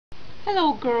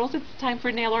Hello girls, it's time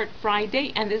for Nail Art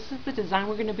Friday and this is the design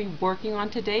we're going to be working on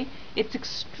today. It's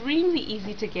extremely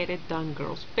easy to get it done,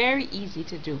 girls. Very easy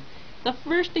to do. The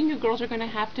first thing you girls are going to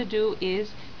have to do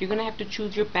is you're going to have to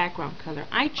choose your background color.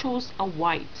 I chose a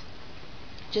white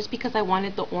just because I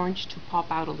wanted the orange to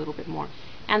pop out a little bit more.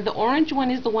 And the orange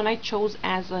one is the one I chose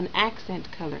as an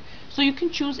accent color. So you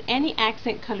can choose any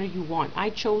accent color you want. I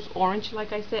chose orange,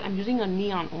 like I said. I'm using a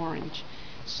neon orange.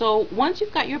 So once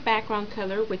you've got your background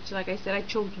color, which like I said I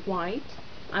chose white,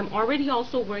 I'm already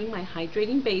also wearing my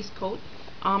hydrating base coat.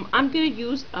 I'm going to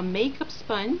use a makeup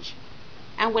sponge,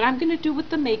 and what I'm going to do with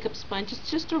the makeup sponge, it's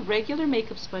just a regular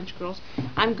makeup sponge, girls.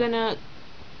 I'm going to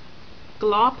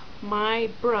glop my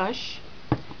brush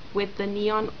with the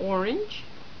neon orange.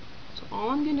 So all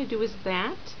I'm going to do is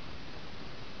that.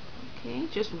 Okay,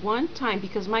 just one time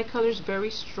because my color is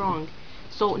very strong.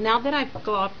 So now that I've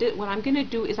glopped it, what I'm going to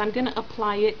do is I'm going to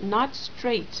apply it not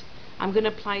straight. I'm going to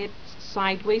apply it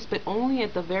sideways, but only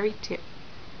at the very tip,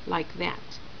 like that.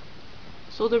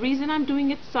 So the reason I'm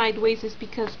doing it sideways is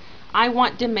because I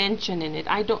want dimension in it.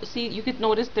 I don't see, you could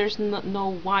notice there's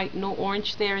no white, no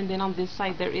orange there, and then on this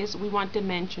side there is. We want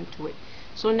dimension to it.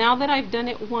 So now that I've done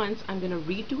it once, I'm going to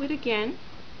redo it again,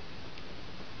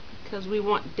 because we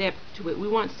want depth to it. We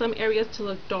want some areas to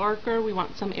look darker, we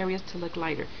want some areas to look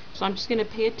lighter. So I'm just going to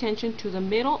pay attention to the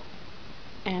middle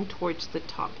and towards the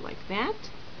top, like that.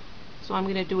 So I'm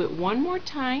going to do it one more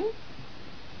time,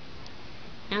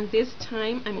 and this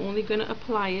time I'm only going to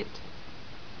apply it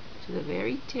to the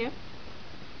very tip,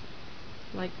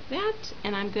 like that,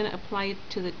 and I'm going to apply it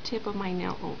to the tip of my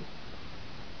nail only.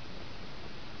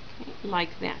 Okay,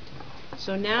 like that.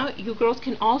 So now you girls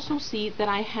can also see that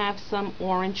I have some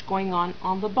orange going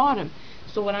on the bottom.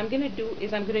 So what I'm going to do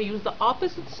is I'm going to use the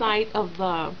opposite side of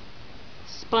the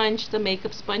sponge, the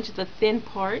makeup sponge, the thin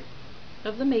part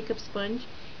of the makeup sponge.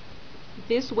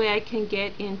 This way I can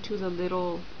get into the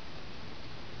little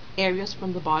areas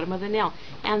from the bottom of the nail.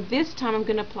 And this time I'm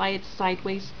going to apply it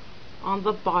sideways on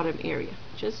the bottom area.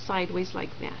 Just sideways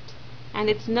like that. And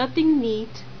it's nothing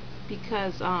neat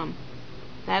because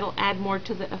that'll add more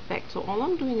to the effect. So all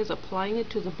I'm doing is applying it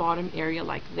to the bottom area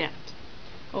like that.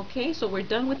 Okay, so we're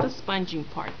done with the sponging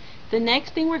part. The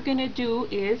next thing we're going to do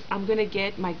is I'm going to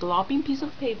get my glopping piece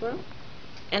of paper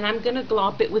and I'm going to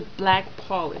glop it with black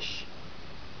polish.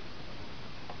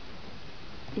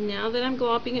 Now that I'm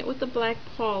glopping it with the black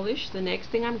polish, the next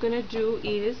thing I'm going to do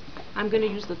is I'm going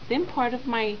to use the thin part of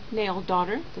my nail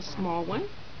daughter, the small one,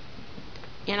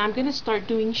 and I'm going to start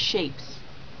doing shapes.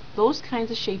 Those kinds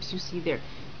of shapes you see there.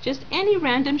 Just any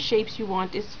random shapes you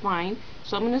want is fine.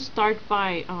 So I'm going to start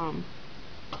by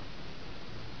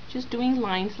just doing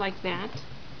lines like that.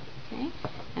 Okay,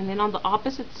 and then on the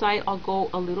opposite side I'll go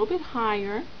a little bit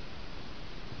higher.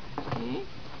 Okay,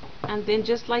 and then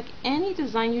just like any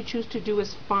design you choose to do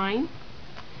is fine.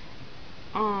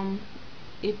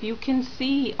 If you can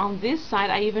see on this side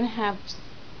I even have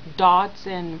dots,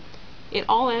 and it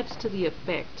all adds to the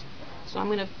effect. So I'm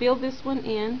going to fill this one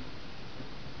in.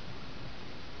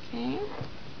 Okay,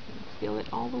 fill it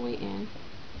all the way in.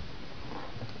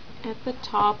 At the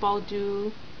top I'll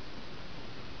do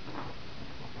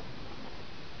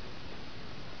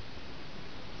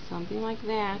something like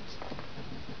that.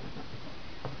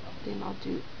 Then I'll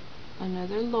do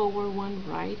another lower one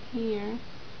right here.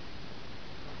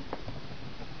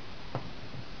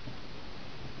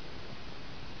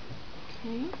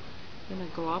 Okay, I'm going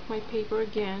to glop my paper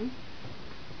again.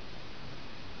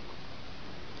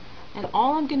 And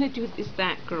all I'm going to do is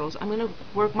that, girls. I'm going to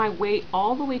work my way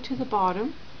all the way to the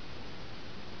bottom,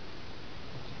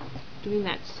 doing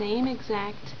that same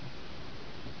exact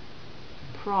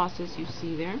process you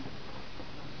see there.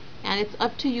 And it's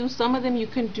up to you. Some of them you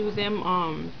can do them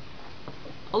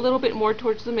a little bit more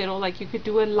towards the middle, like you could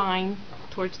do a line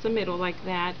towards the middle like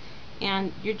that,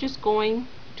 and you're just going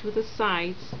to the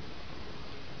sides.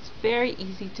 It's very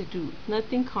easy to do,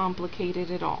 nothing complicated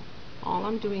at all. All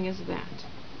I'm doing is that.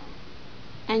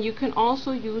 And you can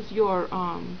also use your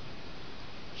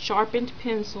sharpened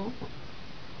pencil,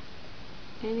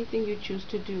 anything you choose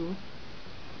to do,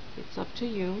 it's up to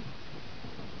you,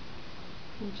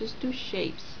 and just do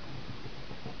shapes.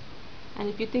 And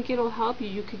if you think it'll help you,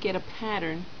 you could get a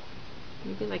pattern,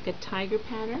 maybe like a tiger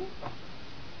pattern.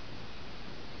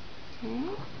 Okay,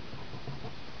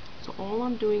 so all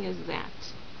I'm doing is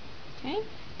that. Okay,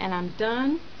 and I'm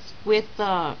done with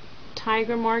the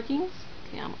tiger markings.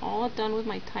 Okay, I'm all done with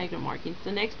my tiger markings.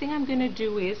 The next thing I'm going to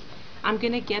do is I'm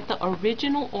going to get the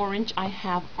original orange I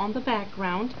have on the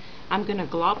background. I'm going to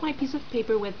glop my piece of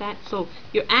paper with that. So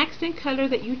your accent color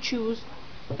that you choose,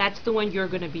 that's the one you're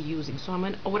going to be using. So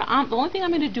the only thing I'm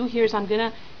going to do here is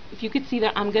if you could see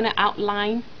that, I'm going to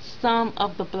outline some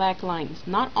of the black lines,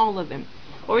 not all of them.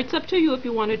 Or it's up to you if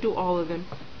you want to do all of them.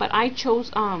 But I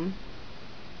chose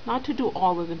not to do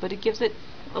all of them, but it gives it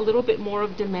a little bit more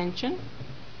of dimension.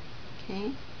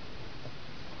 Okay.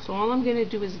 So all I'm going to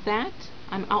do is that.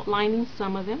 I'm outlining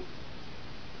some of them.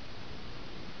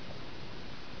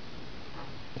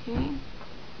 Okay.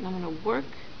 And I'm going to work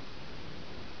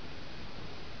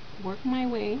my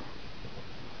way.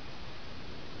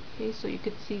 Okay, so you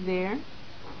could see there.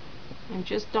 I'm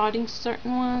just dotting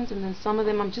certain ones, and then some of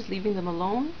them I'm just leaving them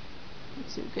alone.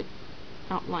 Let's see, we could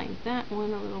outline that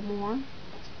one a little more.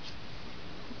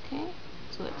 Okay,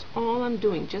 so that's all I'm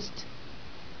doing, just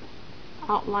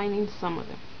outlining some of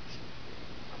them.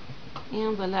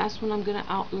 And the last one I'm going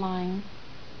to outline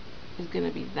is going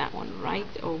to be that one, right?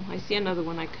 Oh, I see another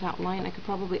one I could outline. I could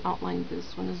probably outline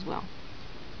this one as well.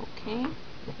 Okay,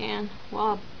 and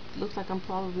well, it looks like I'm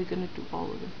probably going to do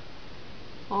all of them.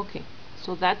 Okay,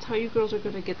 so that's how you girls are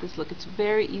going to get this look. It's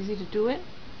very easy to do it.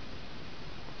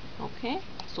 Okay,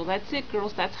 so that's it,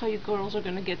 girls. That's how you girls are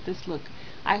going to get this look.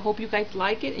 I hope you guys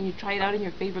like it and you try it out in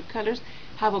your favorite colors.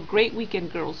 Have a great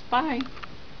weekend, girls. Bye.